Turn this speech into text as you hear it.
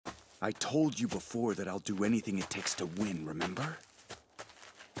I told you before that I'll do anything it takes to win, remember?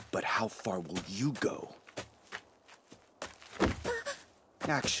 But how far will you go?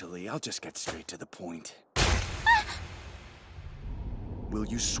 Actually, I'll just get straight to the point. Will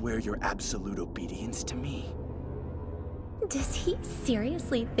you swear your absolute obedience to me? Does he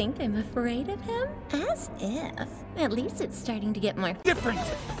seriously think I'm afraid of him? As if. At least it's starting to get more different!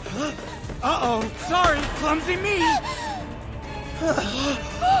 Uh-oh, sorry, clumsy me! What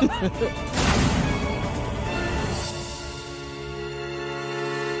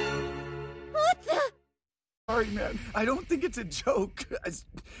the? Sorry, man. I don't think it's a joke.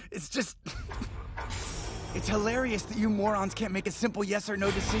 It's just... It's hilarious that you morons can't make a simple yes or no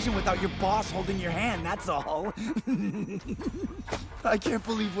decision without your boss holding your hand, that's all. I can't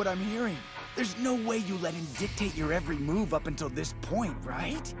believe what I'm hearing. There's no way you let him dictate your every move up until this point,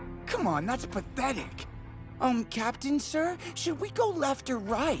 right? Come on, that's pathetic. Captain, sir, should we go left or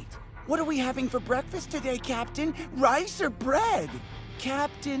right? What are we having for breakfast today, Captain? Rice or bread?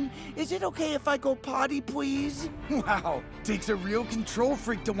 Captain, is it okay if I go potty, please? Wow, takes a real control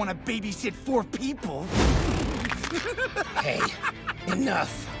freak to want to babysit 4 people. Hey,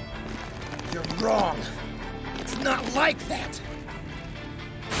 enough. You're wrong. It's not like that.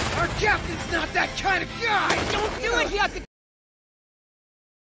 Our captain's not that kind of guy! Don't do it, Captain!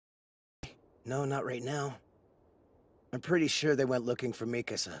 No, not right now. I'm pretty sure they went looking for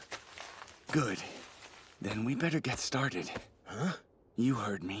Mikasa. Good. Then we better get started. Huh? You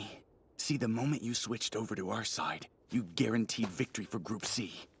heard me. See, the moment you switched over to our side, you guaranteed victory for Group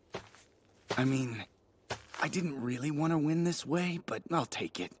C. I mean, I didn't really want to win this way, but I'll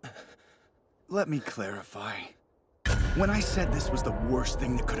take it. Let me clarify. When I said this was the worst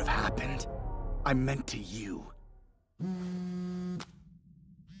thing that could have happened, I meant to you.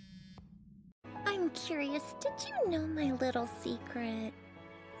 I'm curious, did you know my little secret?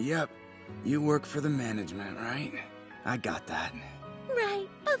 Yep. You work for the management, right? I got that. Right,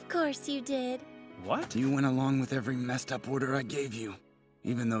 of course you did. What? You went along with every messed up order I gave you,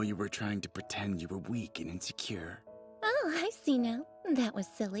 even though you were trying to pretend you were weak and insecure. Oh, I see now. That was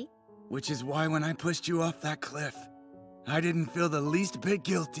silly. Which is why when I pushed you off that cliff, I didn't feel the least bit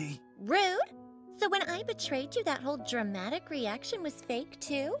guilty. Rude? So when I betrayed you, that whole dramatic reaction was fake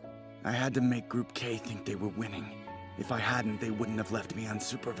too? I had to make Group K think they were winning. If I hadn't, they wouldn't have left me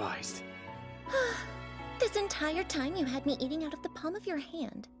unsupervised. This entire time you had me eating out of the palm of your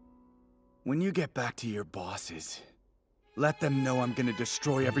hand. When you get back to your bosses, let them know I'm gonna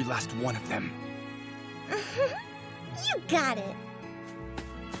destroy every last one of them. You got it.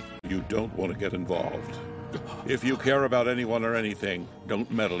 You don't want to get involved. If you care about anyone or anything, don't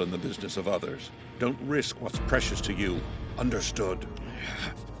meddle in the business of others. Don't risk what's precious to you. Understood?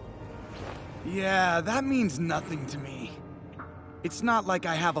 Yeah, that means nothing to me. It's not like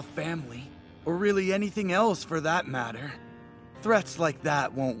I have a family, or really anything else for that matter. Threats like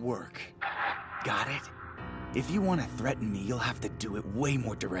that won't work. Got it? If you want to threaten me, you'll have to do it way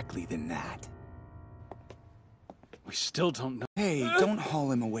more directly than that. We still don't know. Hey, don't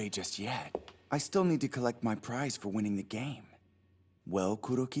haul him away just yet. I still need to collect my prize for winning the game. Well,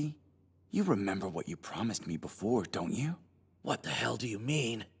 Kuroki, you remember what you promised me before, don't you? What the hell do you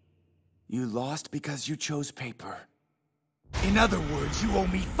mean? You lost because you chose paper. In other words, you owe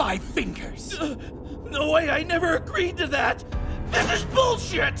me 5 fingers. No way, I never agreed to that! This is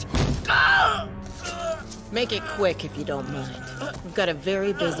bullshit! Make it quick if you don't mind. We've got a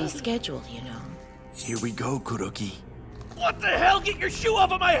very busy schedule, you know. Here we go, Kuroki. What the hell? Get your shoe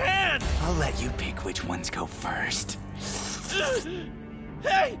off of my hand! I'll let you pick which ones go first.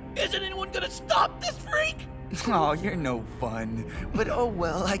 Hey, isn't anyone gonna stop this freak? Oh, you're no fun. But oh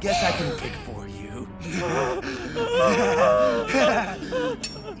well, I guess I can pick for you.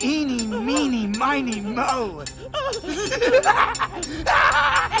 Eeny, meeny, miny, mo.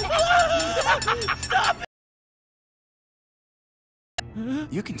 Stop it!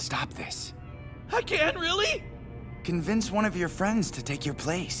 You can stop this. I can, really? Convince one of your friends to take your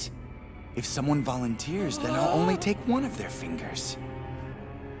place. If someone volunteers, then I'll only take one of their fingers.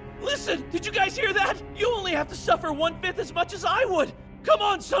 Listen, did you guys hear that? You only have to suffer 1/5 as much as I would. Come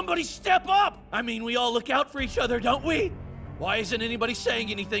on, somebody step up. I mean, we all look out for each other, don't we? Why isn't anybody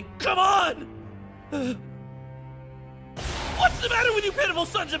saying anything? Come on! What's the matter with you pitiful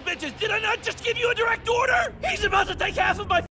sons of bitches? Did I not just give you a direct order? He's about to take half of my